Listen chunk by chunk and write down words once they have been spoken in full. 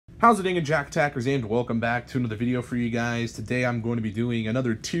How's it going, Jack Attackers, and welcome back to another video for you guys. Today I'm going to be doing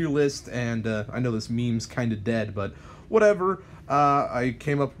another tier list, and I know this meme's kind of dead, but whatever. I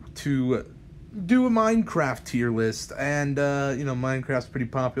came up to do a Minecraft tier list, and you know, Minecraft's pretty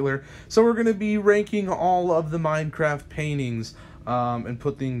popular, so we're going to be ranking all of the Minecraft paintings and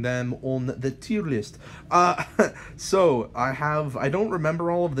putting them on the tier list. So I don't remember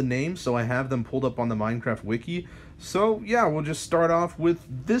all of the names, so I have them pulled up on the Minecraft wiki. So yeah, we'll just start off with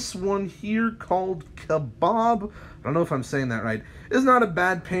this one here called Kebab. I don't know if I'm saying that right. It's not a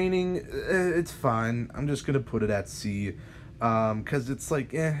bad painting. It's fine. I'm just gonna put it at C, because it's like,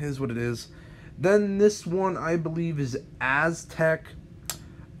 is what it is. Then this one I believe is Aztec.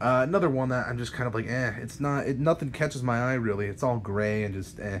 Another one that I'm just kind of like, it's not, nothing catches my eye really. It's all gray and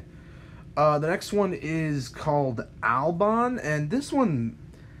just, The next one is called Alban, and this one,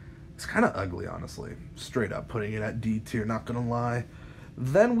 it's kind of ugly, honestly. Straight up putting it at D tier, not gonna lie.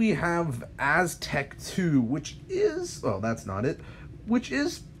 Then we have Aztec 2, which is, oh, that's not it, which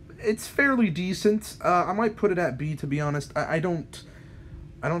is, it's fairly decent. I might put it at B, to be honest. I don't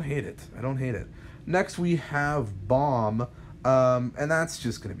hate it. I don't hate it. Next we have Bomb. And that's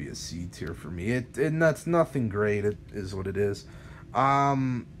just gonna be a C tier for me. And that's nothing great. It is what it is.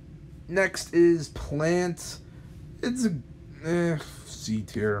 Next is Plant. It's a C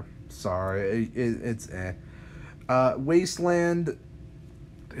tier. Sorry, it's Wasteland.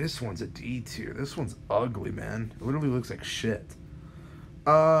 This one's a D tier. This one's ugly, man. It literally looks like shit.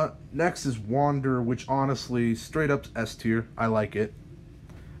 Next is Wander, which honestly, straight up S tier. I like it.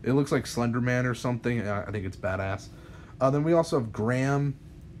 It looks like Slenderman or something. I think it's badass. Then we also have Graham,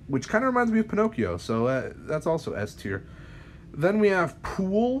 which kind of reminds me of Pinocchio, so that's also S tier. Then we have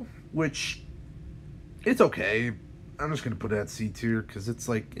Pool, which, it's okay. I'm just going to put it at C tier, because it's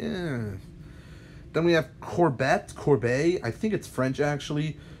like, Then we have Corbet, I think it's French,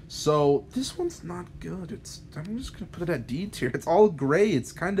 actually. So, this one's not good. I'm just going to put it at D tier. It's all gray.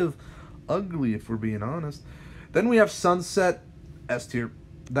 It's kind of ugly, if we're being honest. Then we have Sunset, S tier.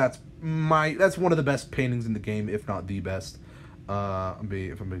 That's one of the best paintings in the game, if not the best. If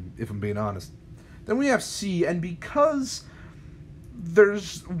I'm being honest. Then we have C, and because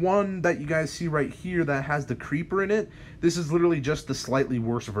there's one that you guys see right here that has the creeper in it, this is literally just the slightly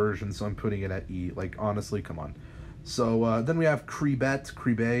worse version, so I'm putting it at E. Like, honestly, come on. So then we have Crebe,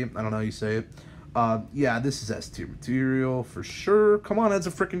 I don't know how you say it. Yeah, this is S tier material for sure. Come on, it has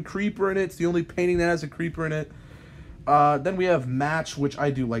a freaking creeper in it. It's the only painting that has a creeper in it. Then we have Match, which I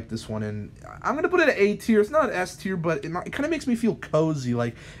do like this one, and I'm gonna put it at A tier. It's not S tier, but it kind of makes me feel cozy.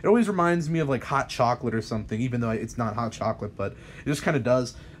 Like, it always reminds me of like hot chocolate or something, even though it's not hot chocolate, but it just kind of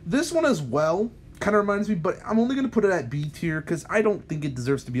does. This one as well kind of reminds me, but I'm only gonna put it at B tier because I don't think it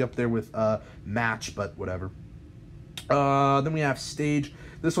deserves to be up there with Match, but whatever. Then we have Stage.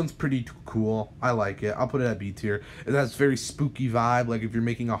 This one's pretty cool. I like it. I'll put it at B tier. It has very spooky vibe, like if you're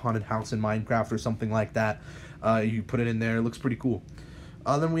making a haunted house in Minecraft or something like that. You put it in there. It looks pretty cool.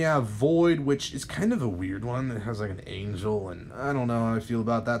 Then we have Void, which is kind of a weird one. It has like an angel, and I don't know how I feel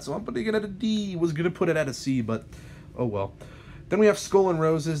about that, so I'm putting it at a D. Was going to put it at a C, but oh well. Then we have Skull and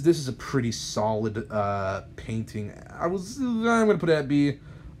Roses. This is a pretty solid painting. I'm going to put it at B.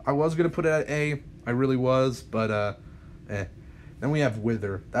 I was going to put it at A. I really was, but Then we have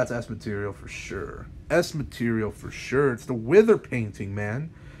Wither. That's S material for sure. S material for sure. It's the Wither painting, man.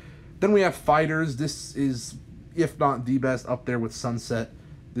 Then we have Fighters. This is, if not the best, up there with Sunset.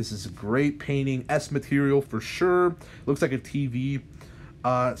 This is a great painting. S material for sure. Looks like a TV.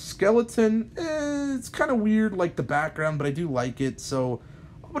 Skeleton, it's kind of weird, like the background, but I do like it, so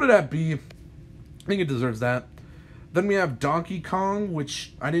I'll put it at B. I think it deserves that. Then we have Donkey Kong,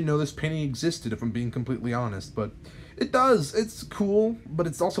 which I didn't know this painting existed, if I'm being completely honest, but it does. It's cool, but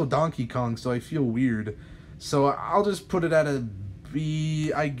it's also Donkey Kong, so I feel weird. So I'll just put it at a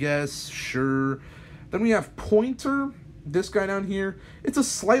B, I guess, sure. Then we have Pointer, this guy down here. It's a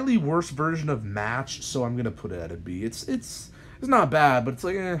slightly worse version of Match, so I'm gonna put it at a B. It's not bad, but it's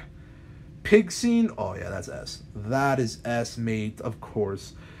like, Pig Scene, oh yeah, that's S. That is S, mate, of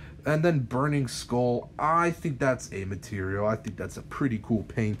course. And then Burning Skull, I think that's A material. I think that's a pretty cool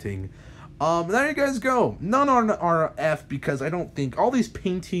painting. There you guys go. None are F, because I don't think all these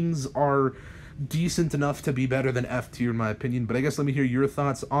paintings are decent enough to be better than F tier in my opinion, but I guess let me hear your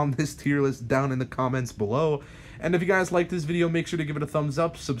thoughts on this tier list down in the comments below. And if you guys like this video, make sure to give it a thumbs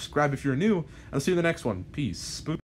up, subscribe if you're new, and I'll see you in the next one. Peace.